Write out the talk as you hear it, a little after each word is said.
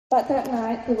But that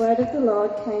night the word of the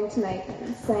Lord came to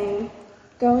Nathan, saying,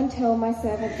 "Go and tell my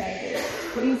servant David,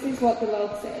 this is what the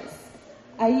Lord says.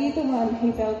 Are you the one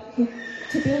who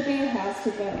to build me a house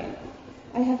to dwell in?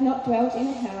 I have not dwelt in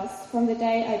a house from the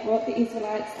day I brought the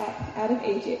Israelites up out of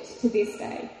Egypt to this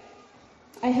day.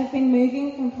 I have been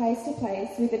moving from place to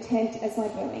place with a tent as my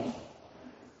dwelling.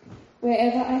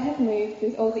 Wherever I have moved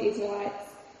with all the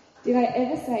Israelites, did I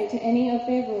ever say to any of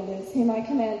their rulers whom I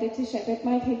commanded to shepherd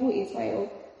my people Israel,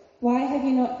 'Why have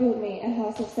you not built me a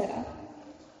house of cedar?'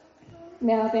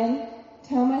 Now then,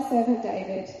 tell my servant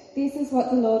David, this is what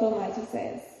the Lord Almighty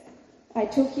says. I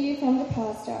took you from the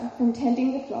pasture, from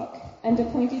tending the flock, and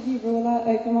appointed you ruler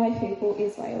over my people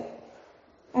Israel.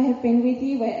 I have been with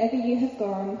you wherever you have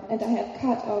gone, and I have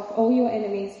cut off all your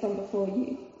enemies from before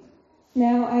you.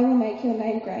 Now I will make your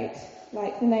name great,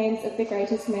 like the names of the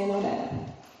greatest men on earth.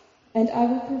 And I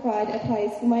will provide a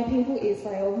place for my people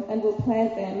Israel, and will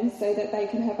plant them so that they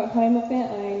can have a home of their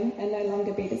own and no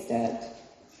longer be disturbed.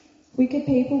 Wicked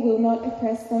people will not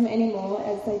oppress them anymore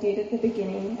as they did at the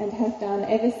beginning and have done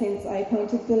ever since I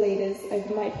appointed the leaders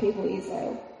over my people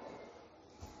Israel.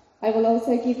 I will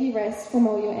also give you rest from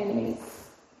all your enemies.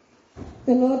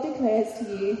 The Lord declares to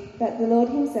you that the Lord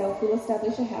himself will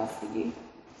establish a house for you.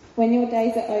 When your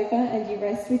days are over and you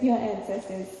rest with your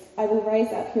ancestors, I will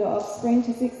raise up your offspring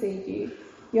to succeed you,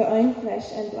 your own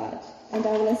flesh and blood, and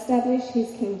I will establish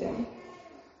his kingdom.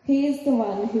 He is the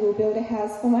one who will build a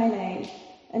house for my name,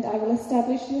 and I will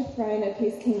establish the throne of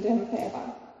his kingdom forever.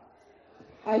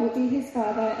 I will be his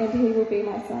father, and he will be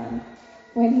my son.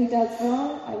 When he does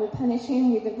wrong, I will punish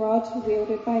him with a rod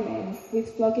wielded by men,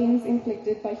 with floggings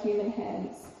inflicted by human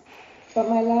hands. But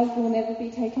my love will never be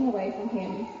taken away from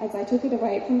him, as I took it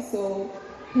away from Saul,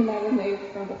 whom I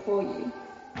removed from before you.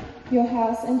 Your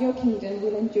house and your kingdom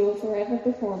will endure forever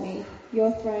before me.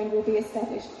 Your throne will be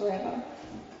established forever."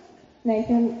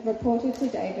 Nathan reported to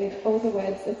David all the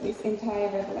words of this entire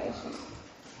revelation.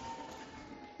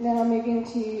 Now moving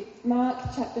to Mark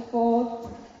chapter 4,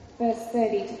 verse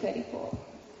 30 to 34.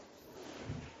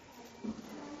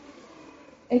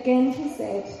 Again he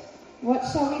said, "What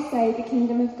shall we say the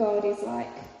kingdom of God is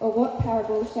like, or what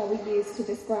parable shall we use to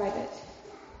describe it?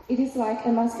 It is like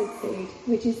a mustard seed,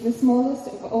 which is the smallest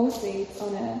of all seeds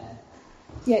on earth.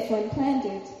 Yet when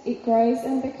planted, it grows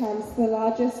and becomes the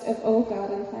largest of all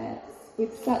garden plants,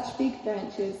 with such big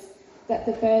branches that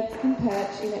the birds can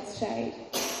perch in its shade."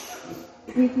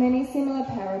 With many similar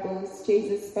parables,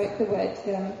 Jesus spoke the word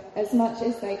to them as much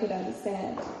as they could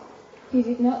understand. He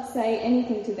did not say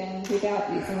anything to them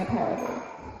without using a parable.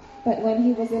 But when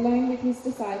he was alone with his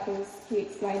disciples, he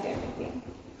explained everything.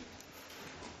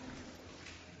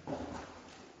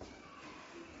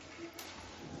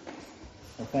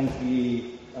 Well, thank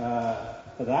you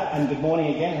for that, and good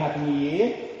morning again. Happy New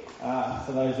Year.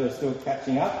 For those who are still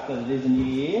catching up, that it is a new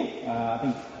year. I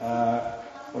think,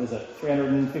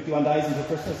 351 days into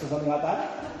Christmas or something like that?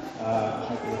 I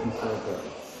hope you're looking forward to it.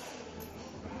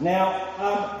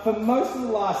 Now, for most of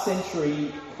the last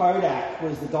century, Kodak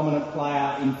was the dominant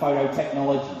player in photo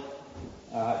technology.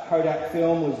 Kodak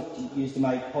film was used to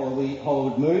make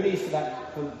Hollywood movies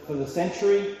for the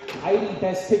century. 80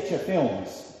 Best Picture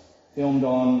films filmed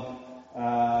on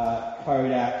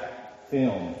Kodak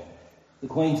film. The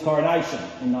Queen's coronation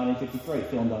in 1953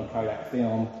 filmed on Kodak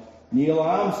film. Neil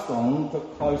Armstrong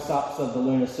took close-ups of the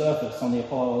lunar surface on the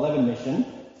Apollo 11 mission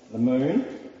to the moon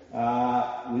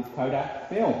with Kodak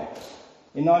film.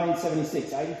 In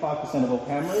 1976, 85% of all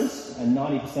cameras and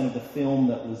 90% of the film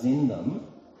that was in them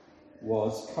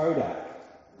was Kodak.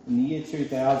 In the year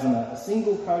 2000, a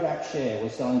single Kodak share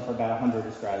was selling for about $100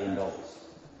 Australian.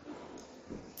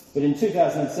 But in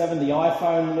 2007, the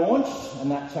iPhone launched, and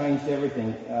that changed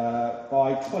everything.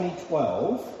 By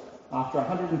 2012, after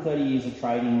 130 years of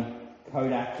trading,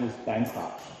 Kodak was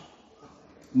bankrupt.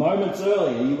 Moments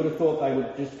earlier, you would have thought they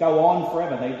would just go on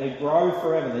forever. They'd grow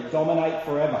forever. They'd dominate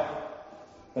forever.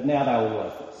 But now they were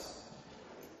worthless.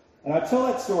 And I tell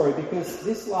that story because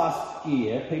this last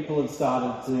year, people have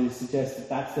started to suggest that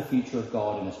that's the future of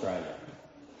God in Australia.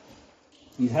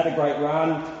 He's had a great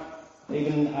run.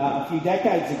 Even a few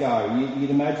decades ago, you'd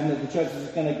imagine that the church is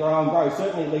going to grow and grow,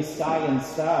 certainly at least stay and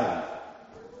stay.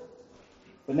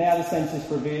 But now the census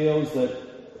reveals that,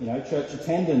 church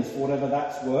attendance, whatever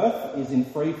that's worth, is in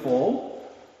free fall,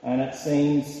 and it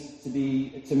seems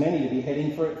to many to be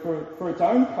heading for its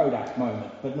own Kodak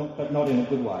moment, but not in a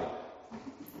good way.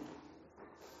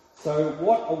 So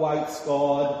what awaits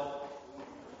God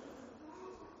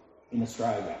in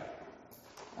Australia?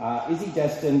 Is he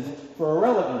destined for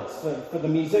irrelevance, for the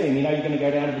museum? You're going to go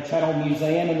down to the Channel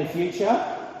Museum in the future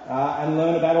and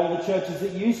learn about all the churches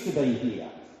that used to be here.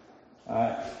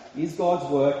 Is God's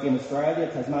work in Australia,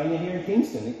 Tasmania, here in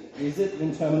Kingston, is it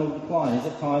in terminal decline? Is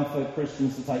it time for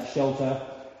Christians to take shelter,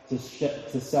 to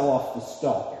sell off the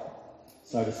stock,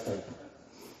 so to speak?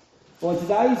 Well, in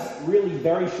today's really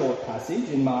very short passage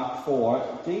in Mark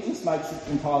 4, Jesus makes it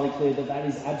entirely clear that that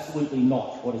is absolutely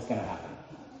not what is going to happen.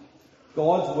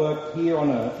 God's work here on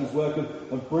earth, his work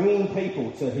of bringing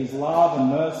people to his love and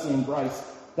mercy and grace,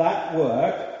 that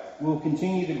work will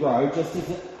continue to grow just as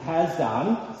it has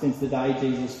done since the day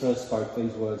Jesus first spoke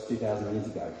these words 2,000 years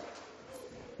ago.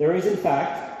 There is, in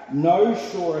fact, no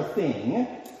surer thing,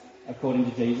 according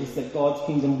to Jesus, that God's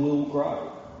kingdom will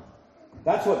grow.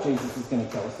 That's what Jesus is going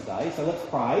to tell us today, so let's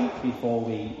pray before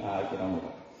we get on with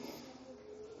it.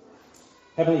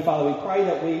 Heavenly Father, we pray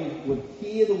that we would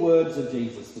hear the words of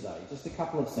Jesus today, just a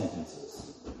couple of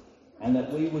sentences, and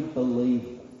that we would believe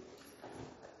them.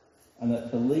 And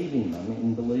that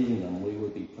in believing them, we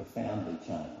would be profoundly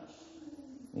changed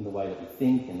in the way that we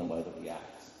think, in the way that we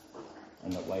act,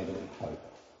 and the way that we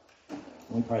hope. And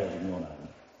we pray that in your name.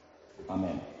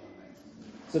 Amen.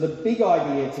 So the big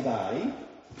idea today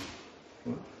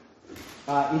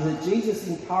is that Jesus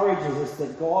encourages us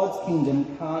that God's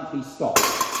kingdom can't be stopped.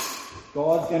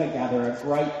 God's going to gather a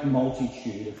great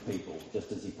multitude of people,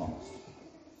 just as he promised.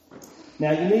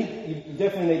 Now, you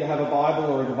definitely need to have a Bible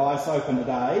or a device open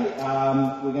today.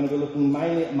 We're going to be looking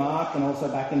mainly at Mark and also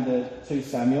back into 2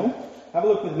 Samuel. Have a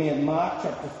look with me at Mark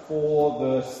chapter 4,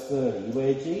 verse 30,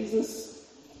 where Jesus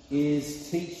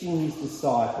is teaching his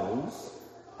disciples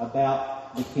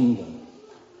about the kingdom.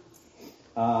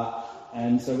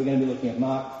 And so we're going to be looking at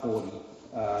Mark 40,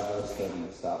 verse 30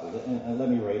 to start with. And let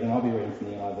me read, and I'll be reading from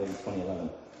the NIV 2011.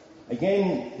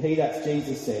 Again, he, that's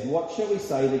Jesus, said, "What shall we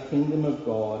say the kingdom of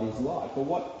God is like? Or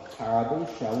what parable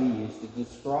shall we use to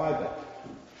describe it?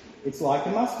 It's like a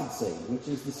mustard seed, which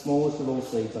is the smallest of all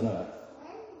seeds on earth.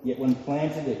 Yet when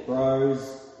planted, it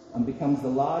grows and becomes the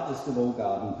largest of all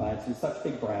garden plants with such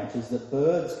big branches that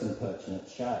birds can perch in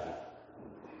its shade."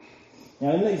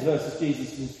 Now, in these verses,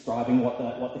 Jesus is describing what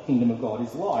the kingdom of God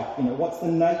is like. What's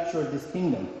the nature of this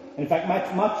kingdom? And in fact,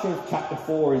 much of chapter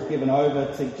 4 is given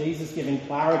over to Jesus giving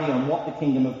clarity on what the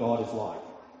kingdom of God is like.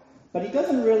 But he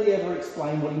doesn't really ever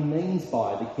explain what he means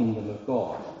by the kingdom of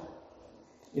God.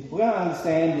 If we're going to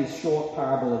understand this short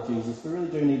parable of Jesus, we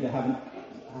really do need to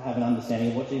have an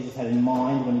understanding of what Jesus had in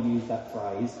mind when he used that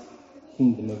phrase,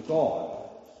 kingdom of God.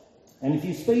 And if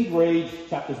you speed read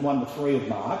chapters 1 to 3 of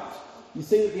Mark, you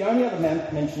see that the only other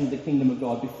mention of the kingdom of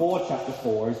God before chapter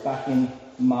 4 is back in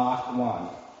Mark 1.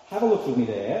 Have a look with me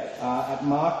there at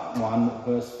Mark 1,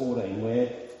 verse 14,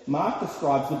 where Mark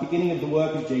describes the beginning of the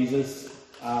work of Jesus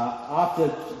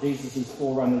after Jesus'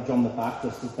 forerunner John the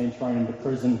Baptist has been thrown into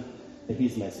prison for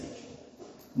his message.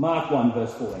 Mark 1,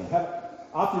 verse 14.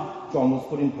 After John was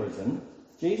put in prison,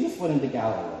 Jesus went into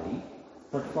Galilee,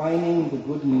 proclaiming the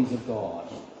good news of God.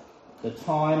 "The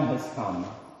time has come,"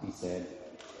 he said.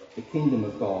 "The kingdom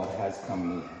of God has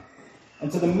come near." And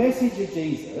so the message of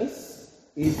Jesus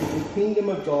is that the kingdom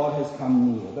of God has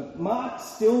come near. But Mark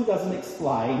still doesn't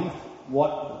explain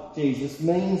what Jesus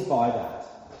means by that.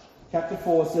 Chapter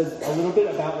 4 says a little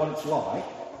bit about what it's like,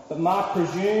 but Mark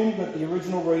presumed that the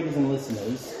original readers and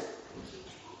listeners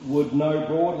would know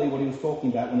broadly what he was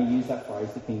talking about when he used that phrase,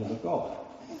 the kingdom of God.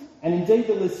 And indeed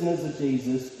the listeners of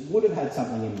Jesus would have had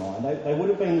something in mind. They would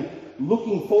have been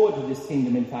looking forward to this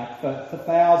kingdom, in fact, for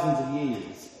thousands of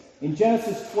years. In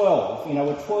Genesis 12,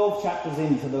 we're 12 chapters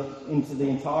into the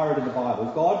entirety of the Bible,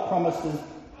 God promises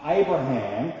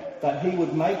Abraham that he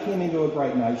would make him into a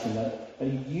great nation, that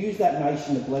he'd use that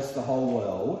nation to bless the whole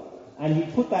world, and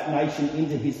he'd put that nation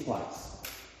into his place.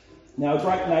 Now, a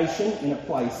great nation in a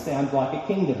place sounds like a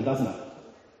kingdom, doesn't it?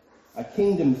 A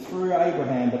kingdom through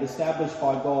Abraham, but established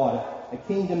by God. A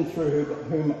kingdom through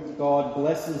whom God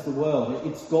blesses the world.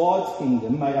 It's God's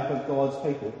kingdom made up of God's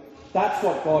people. That's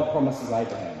what God promises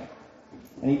Abraham.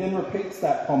 And he then repeats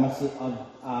that promise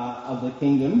of the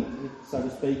kingdom, so to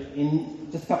speak, in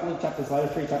just a couple of chapters later,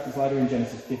 3 chapters later in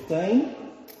Genesis 15,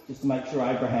 just to make sure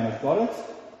Abraham has got it.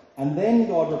 And then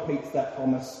God repeats that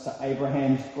promise to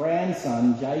Abraham's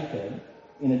grandson, Jacob,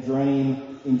 in a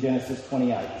dream in Genesis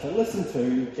 28. So listen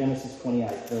to Genesis 28,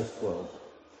 verse 12.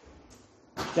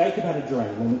 "Jacob had a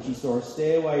dream in which he saw a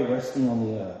stairway resting on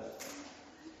the earth,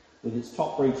 with its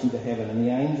top reaching to heaven, and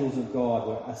the angels of God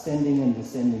were ascending and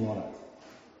descending on it.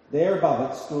 There above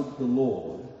it stood the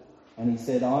Lord, and he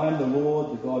said, 'I am the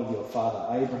Lord, the God of your father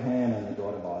Abraham and the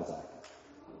God of Isaac.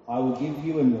 I will give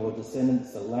you and your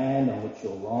descendants the land on which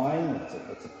you're lying.'"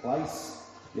 It's a place.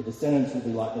 "Your descendants will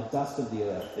be like the dust of the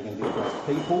earth. They're going to be a blessed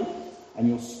people, and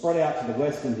you'll spread out to the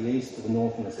west and the east, to the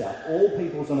north and the south. All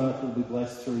peoples on earth will be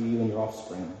blessed through you and your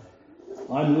offspring.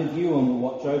 I'm with you and will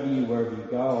watch over you wherever you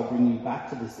go. I'll bring you back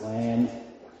to this land.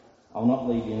 I'll not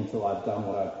leave you until I've done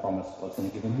what I've promised. God's going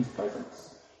to give him his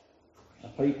presence. A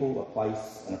people, a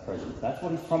place, and a presence. That's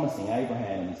what he's promising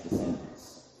Abraham and his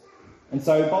descendants. And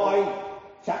so by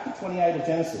chapter 28 of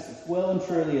Genesis, it's well and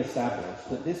truly established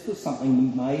that this was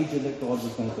something major that God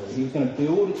was going to do. He was going to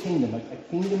build a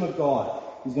kingdom of God.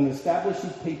 He's going to establish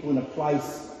his people in a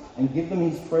place and give them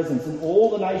his presence, and all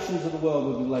the nations of the world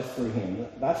will be blessed through him.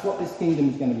 That's what this kingdom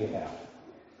is going to be about.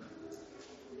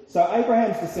 So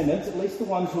Abraham's descendants, at least the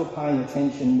ones who were paying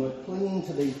attention, were clinging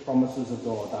to these promises of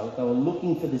God. They were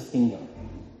looking for this kingdom.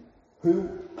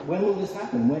 When will this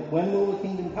happen? When will the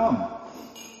kingdom come?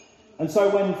 And so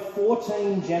when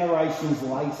 14 generations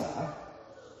later,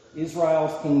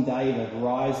 Israel's King David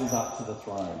rises up to the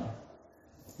throne,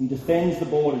 he defends the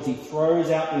borders, he throws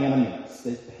out the enemies,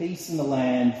 there's peace in the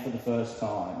land for the first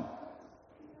time.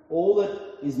 All that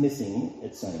is missing,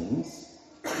 it seems,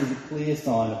 is a clear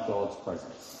sign of God's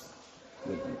presence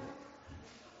with them.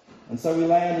 And so we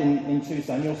land in 2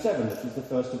 Samuel 7, which is the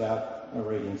first of our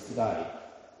readings today,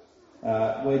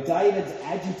 where David's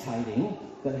agitating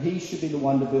that he should be the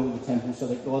one to build the temple so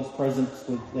that God's presence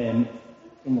with them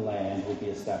in the land would be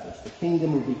established. The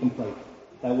kingdom would be complete.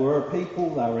 They were a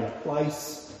people, they were in a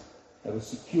place, they were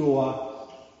secure,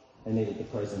 they needed the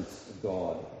presence of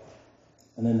God.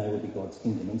 And then they would be God's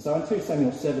kingdom. And so in 2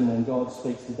 Samuel 7, when God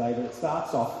speaks to David, it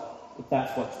starts off if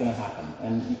that's what's going to happen.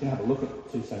 And you can have a look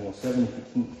at 2 Samuel 7 if you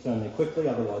can turn there quickly,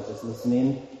 otherwise just listen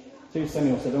in. 2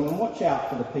 Samuel 7, and watch out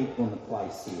for the people and the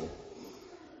place here.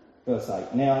 Verse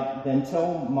 8, now then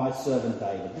tell my servant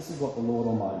David, this is what the Lord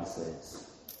Almighty says.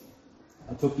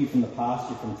 I took you from the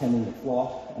pasture, from tending the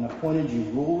flock, and appointed you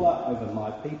ruler over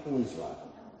my people Israel.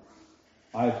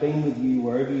 I have been with you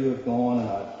wherever you have gone, and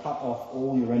I have cut off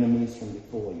all your enemies from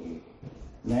before you.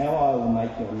 Now I will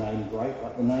make your name great,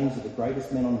 like the names of the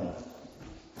greatest men on earth.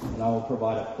 And I will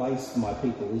provide a place for my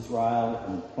people Israel,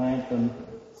 and plant them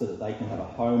so that they can have a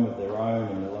home of their own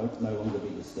and will no longer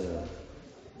be disturbed.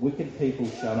 Wicked people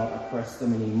shall not oppress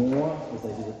them any more as they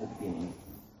did at the beginning,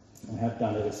 and have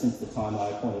done ever since the time I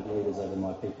appointed leaders over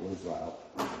my people Israel.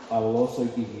 I will also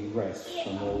give you rest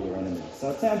from all your enemies.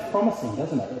 So it sounds promising,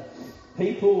 doesn't it?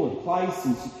 People and place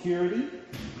and security.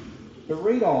 But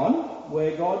read on,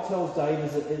 where God tells David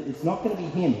that it's not going to be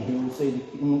him who will see the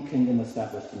kingdom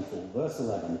established in full. Verse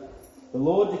 11, the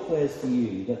Lord declares to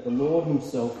you that the Lord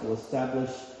himself will establish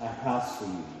a house for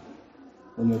you.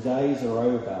 When your days are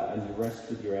over and you rest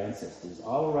with your ancestors,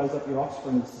 I will raise up your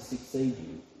offspring to succeed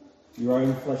you, your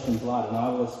own flesh and blood, and I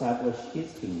will establish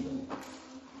his kingdom.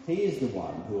 He is the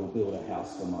one who will build a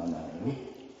house for my name,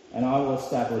 and I will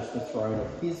establish the throne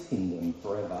of his kingdom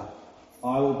forever.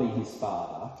 I will be his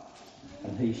father,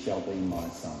 and he shall be my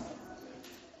son.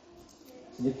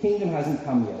 So the kingdom hasn't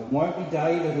come yet. It won't be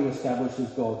David who establishes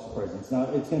God's presence. No,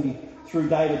 it's going to be through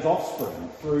David's offspring,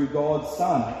 through God's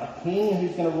son, a king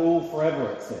who's going to rule forever,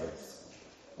 it says.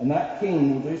 And that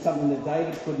king will do something that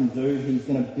David couldn't do. He's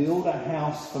going to build a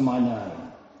house for my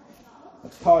name.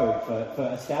 It's code for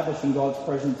establishing God's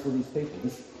presence with his people.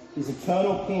 This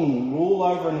eternal king will rule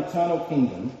over an eternal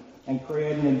kingdom and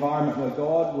create an environment where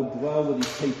God would dwell with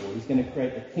his people. He's going to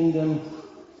create the kingdom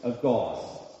of God.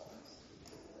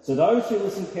 So those who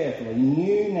listened carefully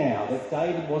knew now that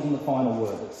David wasn't the final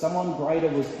word, that someone greater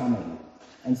was coming.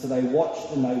 And so they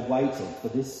watched and they waited for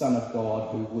this Son of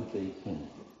God who would be king.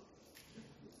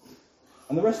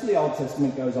 And the rest of the Old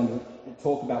Testament goes on to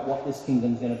talk about what this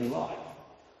kingdom is going to be like.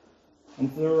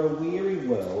 And for a weary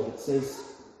world, it says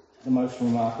the most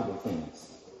remarkable things.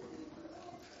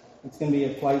 It's going to be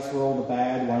a place where all the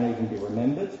bad won't even be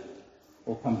remembered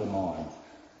or come to mind.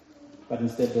 But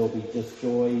instead there'll be just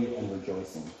joy and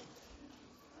rejoicing.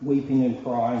 Weeping and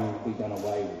crying will be done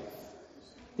away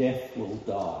with. Death will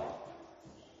die.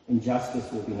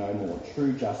 Injustice will be no more.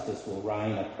 True justice will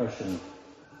reign. Oppression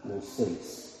will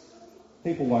cease.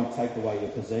 People won't take away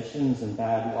your possessions, and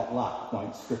bad luck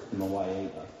won't strip them away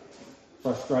either.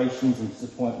 Frustrations and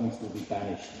disappointments will be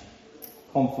banished.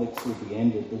 Conflicts will be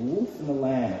ended. The wolf and the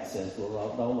lamb, it says,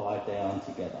 they'll lie down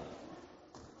together.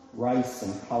 Race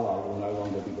and colour will no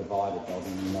longer be divided, they'll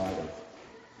be united.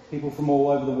 People from all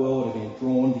over the world are being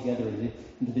drawn together into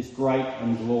this great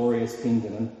and glorious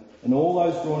kingdom, and all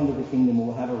those drawn into the kingdom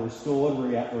will have a restored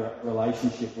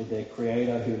relationship with their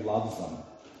Creator who loves them.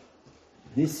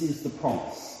 This is the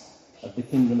promise of the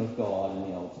kingdom of God in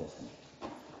the Old Testament.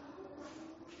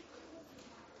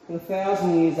 For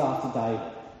 1,000 years after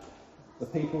David, the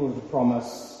people of the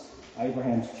promise,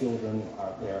 Abraham's children,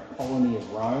 they're a colony of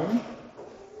Rome.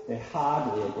 They're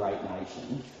hardly a great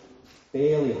nation,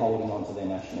 barely holding on to their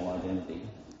national identity.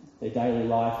 Their daily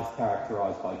life is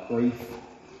characterised by grief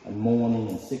and mourning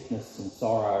and sickness and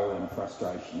sorrow and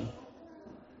frustration.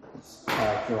 It's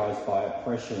characterised by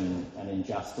oppression and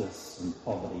injustice and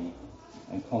poverty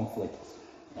and conflict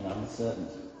and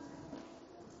uncertainty.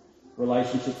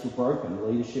 Relationships were broken,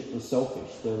 leadership was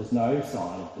selfish, there was no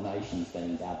sign of the nations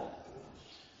being gathered.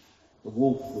 The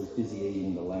wolf was busy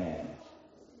eating the lamb.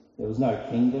 There was no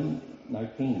kingdom, no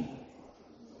king.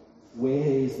 Where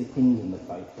is the kingdom, the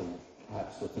faithful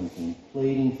perhaps were thinking,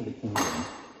 pleading for the kingdom?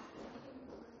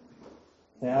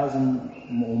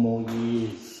 1,000 or more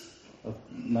years of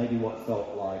maybe what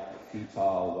felt like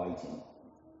futile waiting.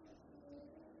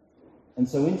 And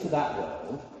so into that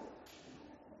world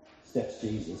steps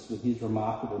Jesus with his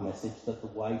remarkable message that the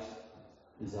wait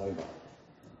is over.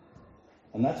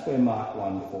 And that's where Mark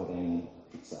 1:14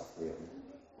 picks up, really.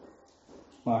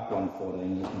 Mark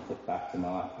 1:14, you can flip back to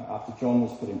Mark. After John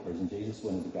was put in prison, Jesus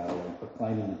went into Galilee,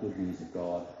 proclaiming the good news of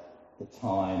God. The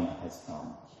time has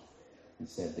come. He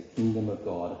said, the kingdom of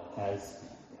God has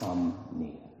come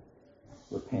near.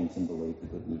 Repent and believe the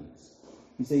good news.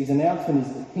 You see, his announcement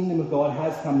is that the kingdom of God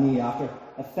has come near. After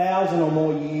 1,000 or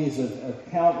more years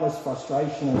of countless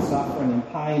frustration and suffering and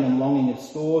pain and longing of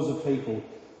scores of people,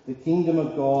 the kingdom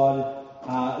of God,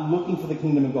 looking for the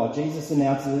kingdom of God, Jesus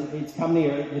announces it's come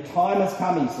near. The time has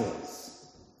come, he says.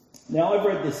 Now, I've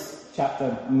read this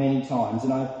chapter many times,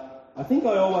 and I think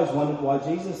I always wondered why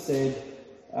Jesus said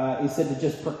to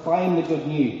just proclaim the good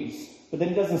news, but then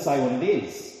he doesn't say what it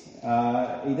is.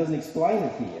 He doesn't explain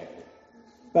it here.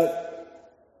 But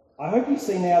I hope you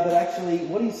see now that actually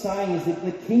what he's saying is that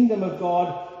the kingdom of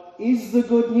God is the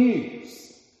good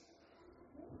news.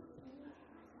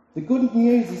 The good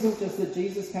news isn't just that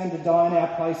Jesus came to die in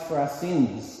our place for our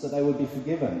sins, that they would be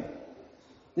forgiven.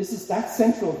 That's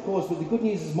central, of course, but the good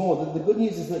news is more. The good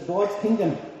news is that God's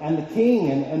kingdom and the king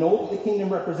and all that the kingdom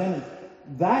represented,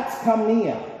 that's come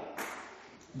near.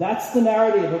 That's the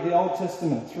narrative of the Old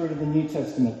Testament through to the New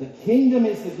Testament. The kingdom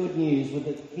is the good news with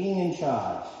its king in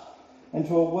charge. And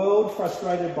to a world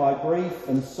frustrated by grief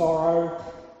and sorrow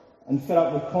and fed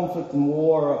up with conflict and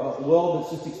war, a world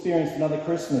that's just experienced another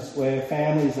Christmas where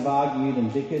families have argued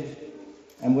and bickered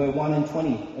and where 1 in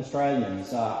 20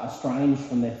 Australians are estranged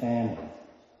from their family.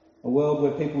 A world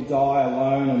where people die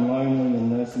alone and lonely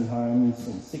in nursing homes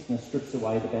and sickness strips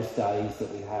away the best days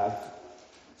that we have.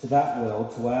 To that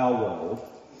world, to our world,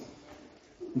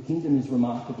 the kingdom is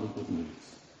remarkably good news.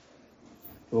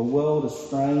 To a world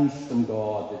estranged from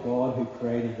God, the God who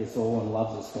created us all and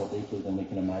loves us more deeply than we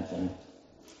can imagine,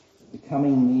 the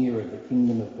coming near of the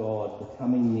kingdom of God, the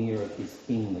coming near of his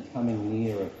king, the coming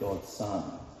near of God's Son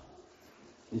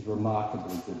is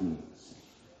remarkably good news.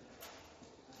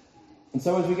 And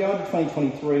so as we go into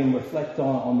 2023 and reflect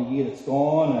on the year that's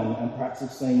gone and perhaps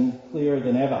have seen clearer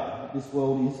than ever, this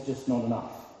world is just not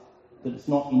enough, that it's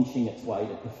not inching its way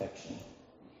to perfection.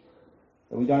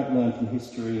 That we don't learn from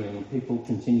history and people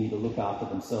continue to look after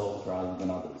themselves rather than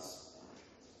others.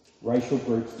 Racial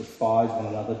groups despise one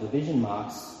another. Division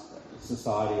marks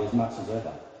society as much as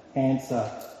ever. Cancer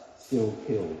still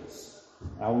kills.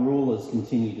 Our rulers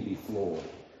continue to be flawed,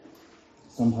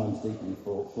 sometimes deeply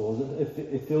flawed.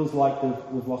 It feels like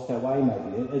we've lost our way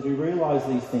maybe. As we realise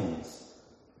these things,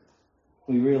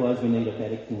 we realise we need a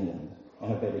better kingdom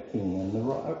and a better king. And the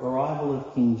arrival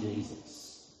of King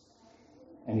Jesus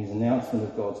and his announcement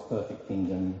of God's perfect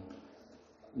kingdom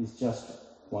is just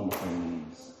wonderful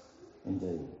news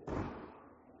indeed.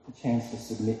 A chance to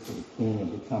submit to the king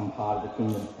and become part of the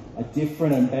kingdom, a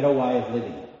different and better way of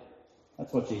living.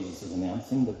 That's what Jesus is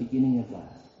announcing, the beginning of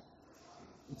that.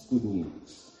 It's good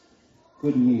news.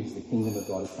 Good news, the kingdom of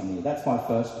God is coming here. That's my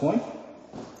first point.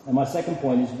 And my second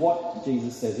point is what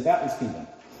Jesus says about this kingdom.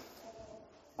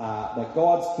 That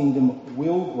God's kingdom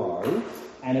will grow,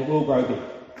 and it will grow big.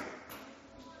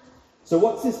 So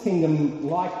what's this kingdom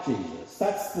like, Jesus?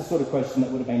 That's the sort of question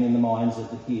that would have been in the minds of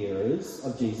the hearers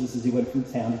of Jesus as he went from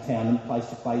town to town and place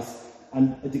to place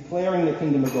and declaring the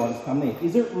kingdom of God has come near.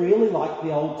 Is it really like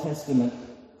the Old Testament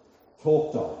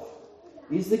talked of?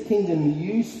 Is the kingdom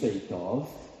you speak of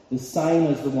the same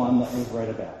as the one that we've read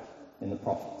about in the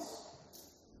prophets?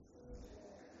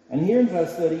 And here in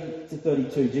verse 30 to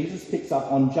 32, Jesus picks up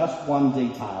on just one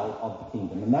detail of the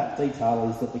kingdom, and that detail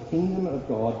is that the kingdom of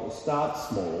God will start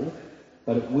small,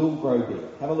 but it will grow big.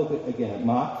 Have a look again at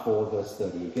Mark 4, verse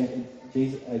 30.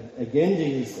 Again,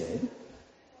 Jesus said,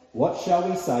 what shall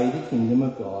we say the kingdom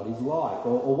of God is like?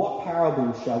 Or what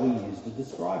parable shall we use to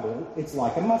describe it? It's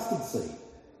like a mustard seed,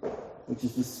 which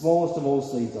is the smallest of all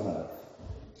seeds on earth.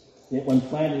 Yet when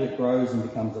planted, it grows and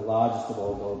becomes the largest of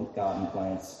all garden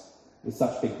plants, with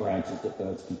such big branches that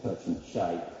birds can perch in its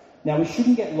shade. Now, we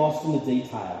shouldn't get lost in the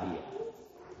detail here.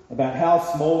 about how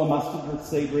small a mustard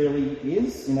seed really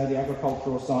is. You know, the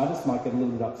agricultural scientists might get a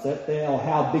little bit upset there, or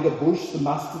how big a bush the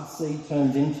mustard seed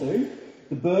turns into.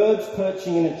 The birds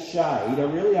perching in its shade are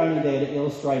really only there to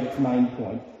illustrate its main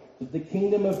point, that the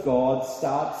kingdom of God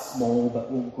starts small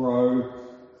but will grow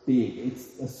big.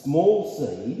 It's a small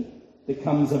seed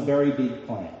becomes a very big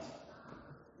plant.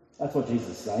 That's what Jesus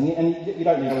is saying, and you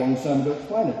don't need a long sermon to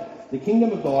explain it. The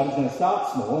kingdom of God is going to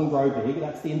start small and grow big.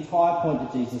 That's the entire point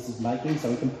that Jesus is making, so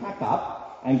we can pack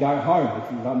up and go home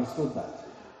if you've understood that.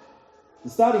 The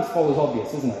starting small is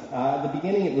obvious, isn't it? At the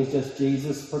beginning it was just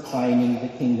Jesus proclaiming the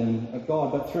kingdom of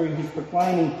God, but through his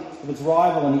proclaiming of its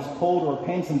rival and his call to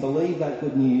repent and believe that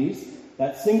good news,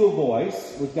 that single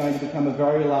voice was going to become a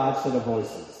very large set of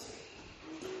voices.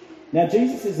 Now,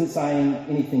 Jesus isn't saying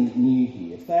anything new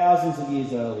here. Thousands of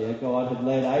years earlier, God had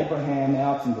led Abraham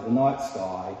out into the night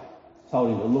sky, told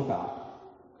him to look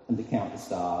up and to count the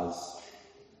stars.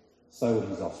 So would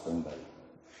his offspring be.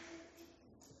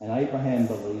 And Abraham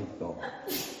believed God.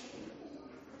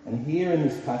 And here in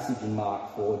this passage in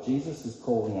Mark 4, Jesus is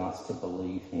calling us to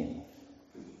believe him.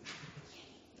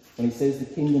 When he says the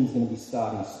kingdom's going to be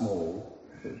starting small,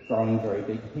 but growing very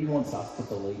big, he wants us to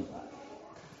believe that.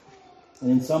 And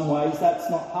in some ways,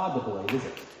 that's not hard to believe, is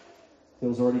it?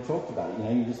 Phil's already talked about it. You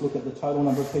know, you just look at the total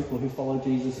number of people who follow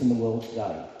Jesus in the world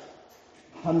today.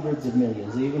 Hundreds of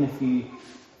millions, even if you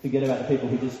forget about the people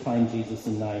who just claim Jesus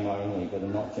in name only, but are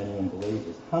not genuine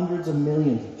believers. Hundreds of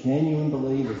millions of genuine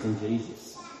believers in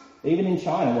Jesus. Even in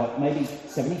China, maybe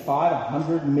 75,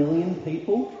 100 million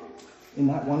people in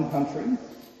that one country?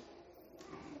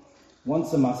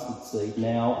 Once a mustard seed,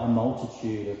 now a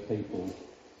multitude of people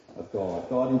of God.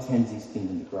 God intends his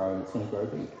kingdom to grow, and it's going to grow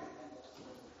big.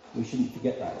 We shouldn't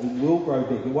forget that. It will grow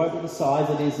big. It won't be the size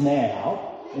it is now.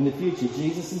 In the future,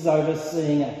 Jesus is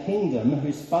overseeing a kingdom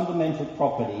whose fundamental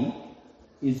property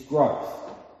is growth.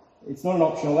 It's not an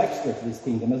optional extra to this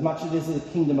kingdom. As much as it is a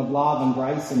kingdom of love and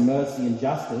grace and mercy and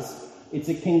justice, it's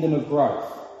a kingdom of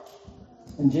growth.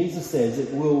 And Jesus says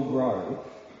it will grow.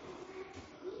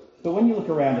 But when you look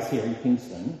around us here in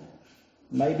Kingston,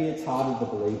 maybe it's harder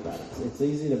to believe that. It's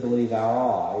easier to believe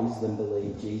our eyes than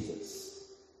believe Jesus.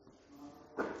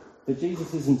 But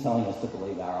Jesus isn't telling us to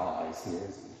believe our eyes here,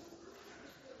 is he?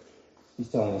 He's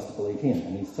telling us to believe him.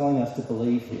 And he's telling us to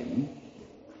believe him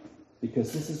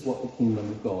because this is what the kingdom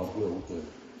of God will do.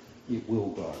 It will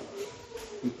grow.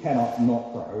 It cannot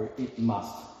not grow. It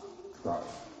must grow.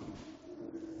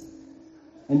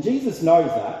 And Jesus knows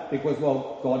that because,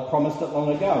 well, God promised it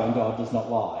long ago and God does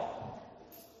not lie.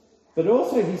 But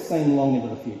also he's seen long into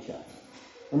the future.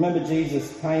 Remember,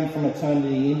 Jesus came from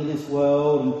eternity into this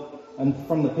world, and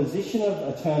from the position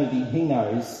of eternity, he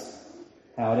knows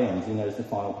how it ends. He knows the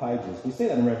final pages. We see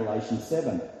that in Revelation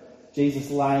 7. Jesus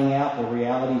laying out the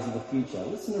realities of the future.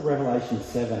 Listen to Revelation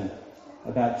 7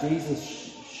 about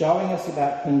Jesus showing us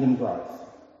about kingdom growth.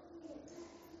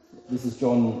 This is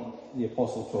John the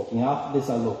Apostle talking. After this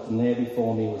I looked, and there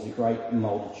before me was a great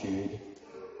multitude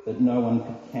that no one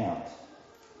could count,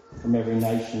 from every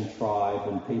nation, tribe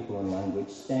and people and language,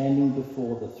 standing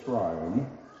before the throne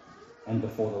and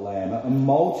before the Lamb. A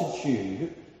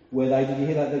multitude where did you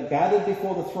hear that? They gathered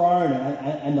before the throne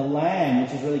and the Lamb,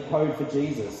 which is really code for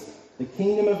Jesus. The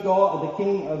kingdom of God, the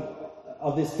king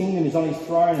of this kingdom is on his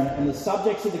throne, and the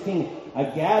subjects of the king are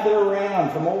gathered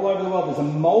around from all over the world. There's a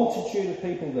multitude of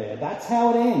people there. That's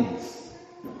how it ends.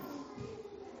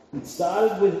 It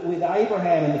started with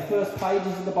Abraham in the first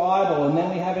pages of the Bible, and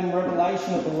then we have in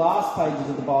Revelation at the last pages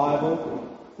of the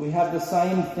Bible, we have the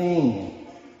same thing.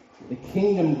 The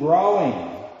kingdom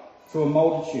growing to a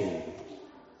multitude.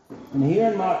 And here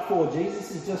in Mark 4,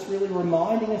 Jesus is just really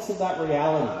reminding us of that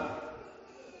reality.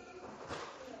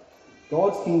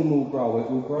 God's kingdom will grow.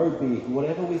 It will grow big.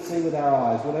 Whatever we see with our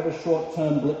eyes, whatever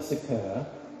short-term blips occur,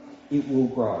 it will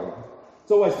grow.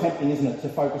 It's always tempting, isn't it, to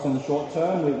focus on the short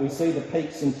term. We see the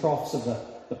peaks and troughs of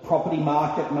the property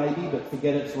market maybe, but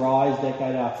forget its rise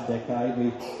decade after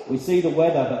decade. We see the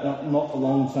weather, but not the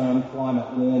long-term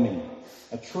climate warming.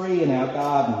 A tree in our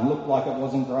garden looked like it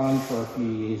wasn't growing for a few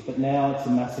years, but now it's a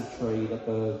massive tree that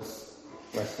birds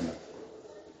rest in it.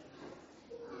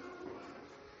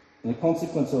 And the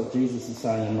consequence of what Jesus is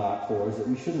saying in Mark 4 is that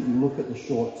we shouldn't look at the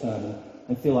short term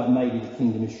and feel like maybe the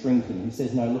kingdom is shrinking. He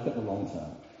says, no, look at the long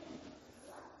term.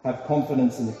 Have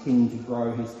confidence in the king to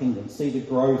grow his kingdom. See the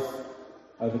growth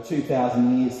over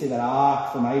 2,000 years. See that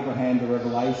arc from Abraham to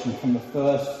Revelation, from the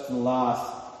first to the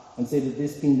last. And see that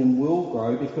this kingdom will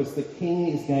grow because the king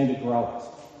is going to grow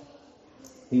it.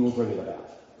 He will bring it about.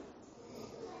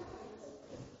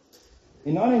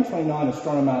 In 1929,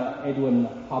 astronomer Edwin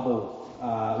Hubble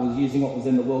was using what was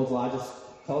then the world's largest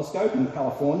telescope in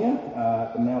California,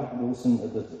 the Mount Wilson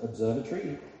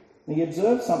Observatory, and he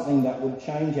observed something that would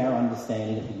change our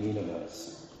understanding of the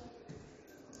universe.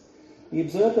 He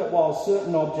observed that while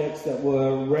certain objects that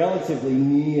were relatively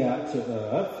near to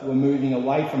Earth were moving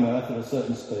away from Earth at a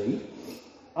certain speed,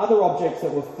 other objects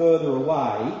that were further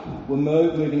away were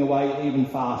moving away even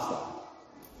faster.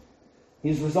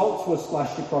 His results were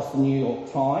splashed across the New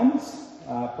York Times,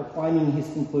 proclaiming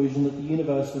his conclusion that the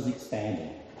universe was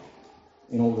expanding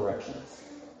in all directions.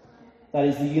 That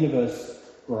is, the universe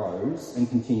grows and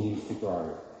continues to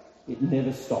grow. It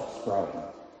never stops growing.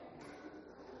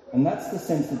 And that's the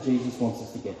sense that Jesus wants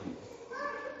us to get here.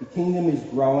 The kingdom is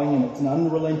growing, and it's an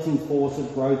unrelenting force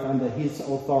of growth under his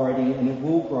authority, and it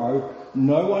will grow.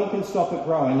 No one can stop it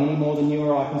growing any more than you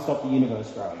or I can stop the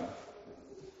universe growing.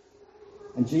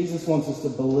 And Jesus wants us to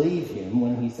believe him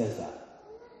when he says that.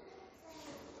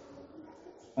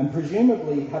 And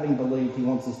presumably, having believed, he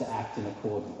wants us to act in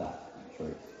accord with that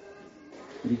truth.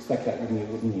 You'd expect that,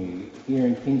 wouldn't you? Here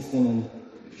in Kingston and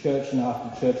church and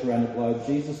after church around the globe,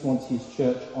 Jesus wants his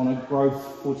church on a growth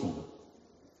footing.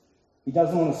 He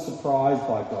doesn't want us surprised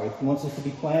by growth. He wants us to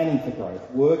be planning for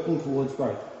growth, working towards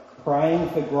growth, praying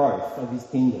for growth of his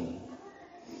kingdom.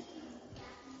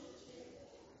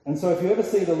 And so if you ever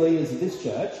see the leaders of this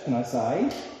church, can I say,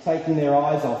 taking their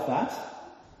eyes off that,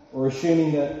 or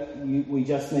assuming that we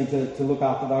just need to look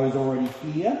after those already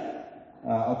here,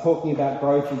 or talking about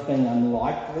growth as being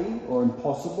unlikely or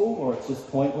impossible, or it's just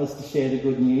pointless to share the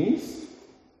good news,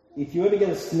 if you ever get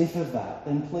a sniff of that,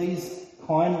 then please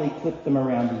kindly clip them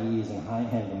around the ears and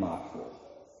hand them Mark 4.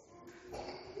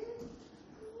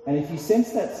 And if you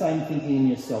sense that same thinking in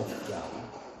yourself,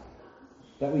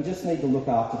 that we just need to look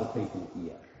after the people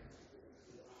here,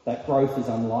 that growth is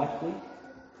unlikely,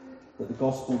 that the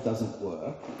gospel doesn't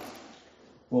work,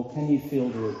 well, can you feel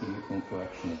the rebuke and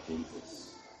correction of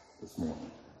Jesus this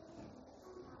morning,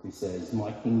 who says,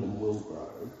 my kingdom will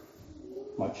grow,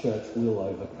 my church will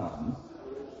overcome,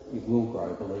 it will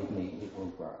grow, believe me, it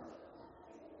will grow.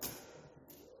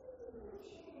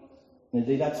 And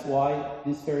indeed, that's why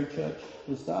this very church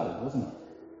was started, wasn't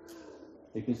it?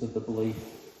 Because of the belief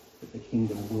that the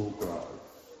kingdom will grow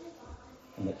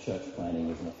and that church planning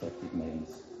is an effective means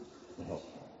to help.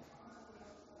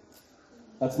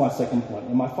 That's my second point.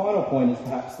 And my final point is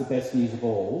perhaps the best news of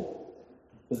all,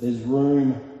 that there's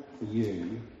room for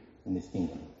you in this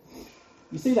kingdom.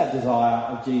 You see that desire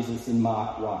of Jesus in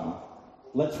Mark 1.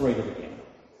 Let's read it again.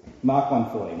 Mark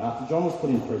 1:14. After John was put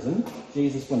in prison,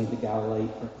 Jesus went into Galilee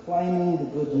proclaiming the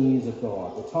good news of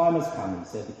God. The time has come, he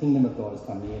said, the kingdom of God has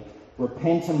come near.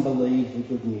 Repent and believe the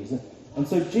good news. And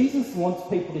so Jesus wants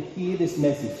people to hear this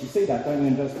message. You see that, don't you,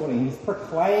 in verse 14? He's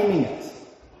proclaiming it.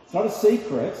 It's not a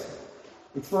secret.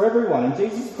 It's for everyone. And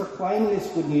Jesus is proclaiming this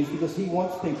good news because he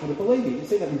wants people to believe it. You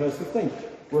see that in verse 15.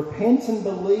 Repent and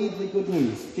believe the good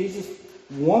news. Jesus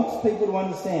wants people to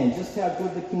understand just how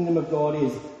good the kingdom of God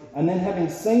is. And then having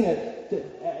seen it,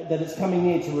 that it's coming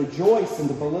near, to rejoice and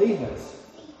to believe it.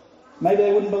 Maybe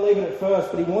they wouldn't believe it at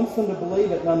first, but he wants them to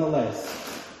believe it nonetheless.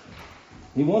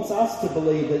 He wants us to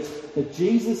believe that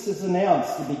Jesus has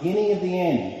announced the beginning of the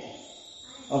end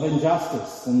of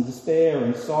injustice and despair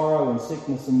and sorrow and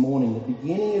sickness and mourning, the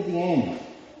beginning of the end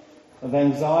of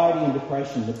anxiety and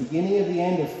depression, the beginning of the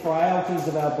end of frailties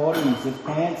of our bodies, of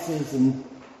cancers and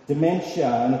dementia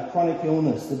and of chronic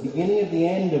illness, the beginning of the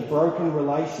end of broken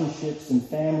relationships and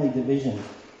family division,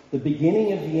 the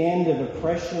beginning of the end of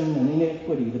oppression and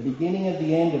inequity, the beginning of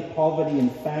the end of poverty and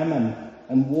famine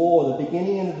and war, the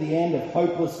beginning of the end of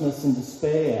hopelessness and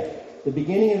despair, the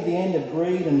beginning of the end of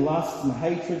greed and lust and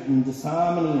hatred and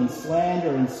disharmony and slander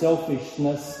and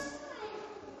selfishness,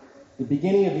 the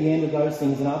beginning of the end of those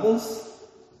things in others,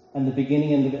 and the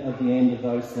beginning of the end of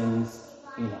those things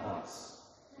in us.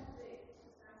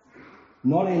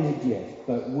 Not ended yet,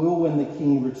 but will when the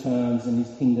King returns and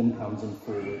his kingdom comes in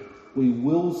full. We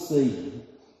will see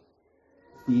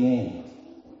the end.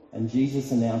 And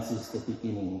Jesus announces the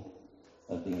beginning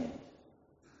of the end.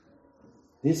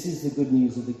 This is the good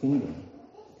news of the kingdom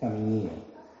coming near.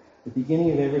 The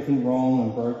beginning of everything wrong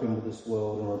and broken with this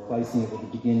world, and replacing it with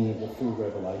the beginning of the full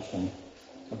revelation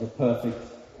of the perfect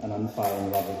and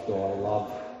unfailing love of God, a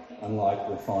love unlike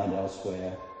we'll find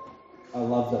elsewhere. A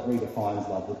love that redefines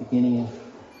love, the beginning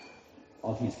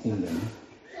of his kingdom,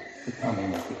 the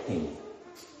coming of the King.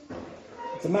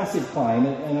 It's a massive claim,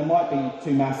 and it might be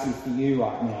too massive for you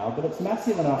right now, but it's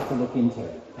massive enough to look into.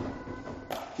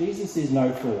 Jesus is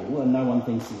no fool, and no one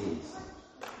thinks he is.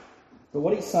 But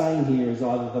what he's saying here is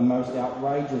either the most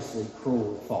outrageously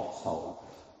cruel falsehood,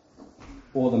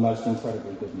 or the most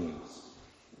incredibly good news.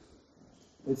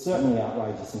 It's certainly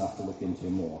outrageous enough to look into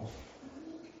more.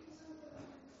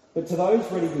 But to those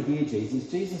ready to hear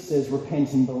Jesus says,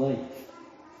 repent and believe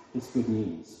this good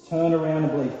news. Turn around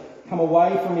and believe. Come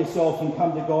away from yourself and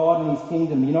come to God and his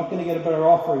kingdom. You're not going to get a better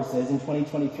offer, he says, in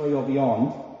 2023 or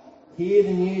beyond. Hear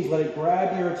the news. Let it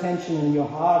grab your attention and your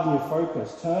heart and your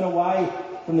focus. Turn away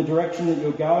from the direction that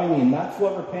you're going in. That's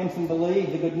what repent and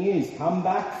believe, the good news. Come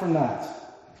back from that.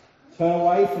 Turn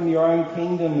away from your own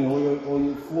kingdom or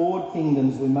your flawed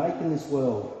kingdoms we make in this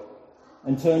world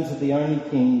and turn to the only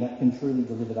King that can truly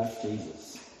deliver. That's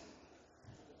Jesus.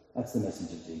 That's the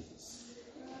message of Jesus.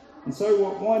 And so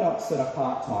why not set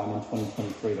apart time in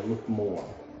 2023 to look more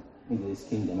into this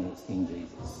kingdom and its King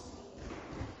Jesus?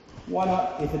 Why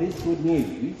not, if it is good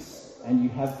news and you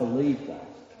have believed that,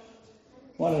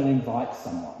 why not invite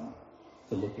someone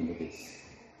to look into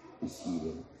this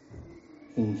year?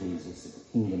 King Jesus, the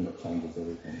kingdom that changes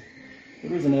everything.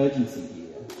 There is an urgency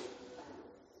here,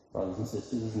 brothers and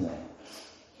sisters, isn't there?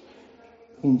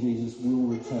 King Jesus will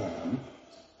return.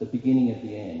 The beginning of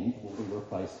the end will be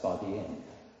replaced by the end.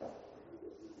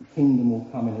 The kingdom will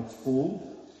come in its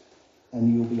full,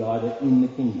 and you'll be either in the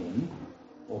kingdom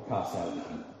or cast out of the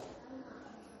kingdom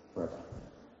forever.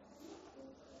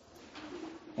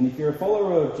 And if you're a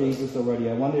follower of Jesus already,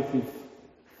 I wonder if you've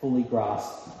fully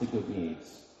grasped the good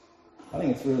news. I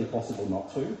think it's really possible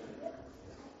not to.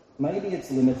 Maybe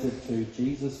it's limited to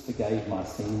Jesus forgave my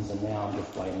sins and now I'm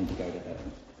just waiting to go to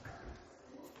heaven.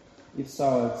 If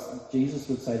so, Jesus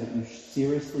would say that you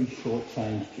seriously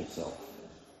shortchanged yourself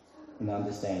in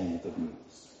understanding the good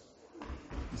news.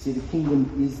 You see, the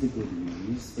kingdom is the good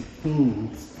news. The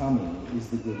King's coming is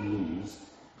the good news.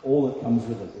 All that comes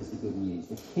with it is the good news.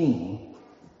 The King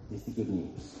is the good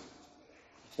news.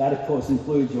 That, of course,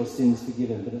 includes your sins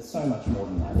forgiven, but it's so much more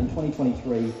than that. In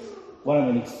 2023, why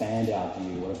don't we expand our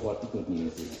view of what the good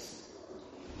news is?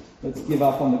 Let's give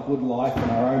up on the good life in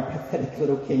our own pathetic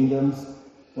little kingdoms.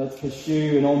 Let's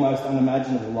pursue an almost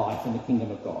unimaginable life in the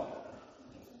kingdom of God,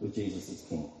 with Jesus as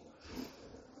King.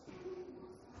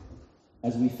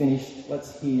 As we finish,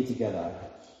 let's hear together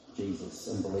Jesus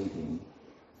and believe him,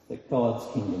 that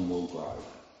God's kingdom will grow.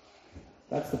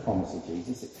 That's the promise of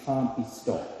Jesus. It can't be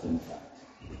stopped, in fact.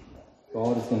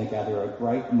 God is going to gather a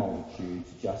great multitude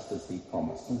just as he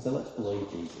promised. And so let's believe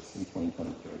Jesus in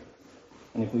 2023.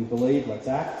 And if we believe, let's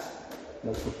act,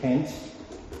 let's repent,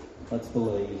 let's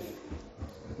believe,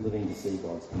 living to see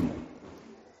God's kingdom.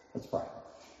 Let's pray.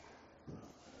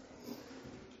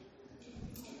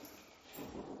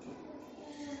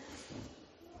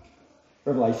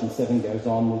 Revelation 7 goes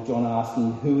on with John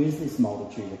asking, who is this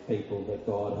multitude of people that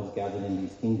God has gathered in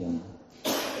his kingdom?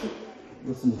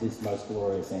 Listen to this most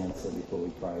glorious answer before we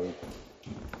pray.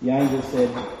 The angel said,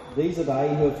 these are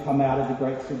they who have come out of the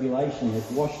great tribulation,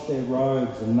 have washed their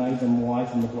robes and made them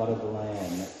white in the blood of the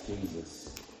Lamb. That's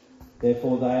Jesus.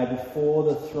 Therefore they are before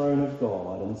the throne of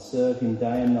God and serve him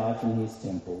day and night in his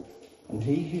temple. And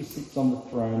he who sits on the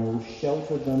throne will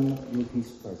shelter them with his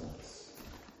presence.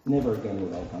 Never again will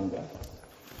they hunger.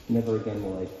 Never again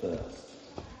will they thirst.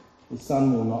 The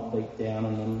sun will not beat down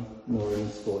on them, nor any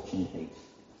scorching heat.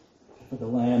 For the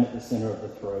Lamb at the centre of the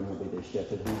throne will be their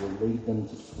shepherd, who will lead them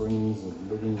to springs of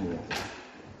living water,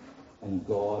 and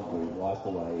God will wipe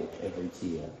away every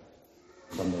tear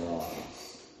from their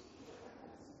eyes.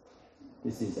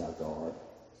 This is our God,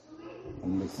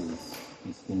 and this is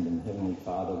his kingdom. Heavenly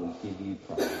Father, we give you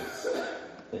praise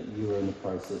that you are in the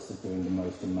process of doing the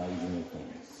most amazing of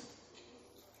things.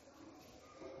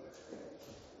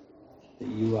 That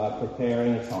you are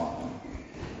preparing a time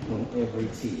when every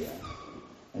tear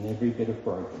and every bit of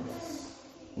brokenness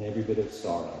and every bit of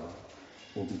sorrow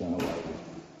will be done away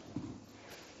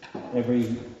with.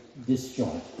 Every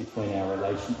disjoint between our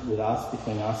relation with us,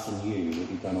 between us and you, will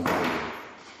be done away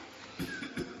with.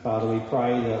 Father, we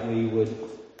pray that we would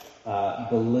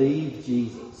believe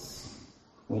Jesus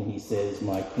when he says,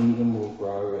 my kingdom will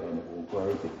grow and it will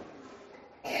grow big.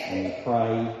 And we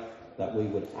pray that we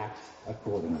would act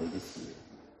accordingly this year.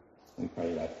 We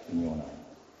pray that in your name.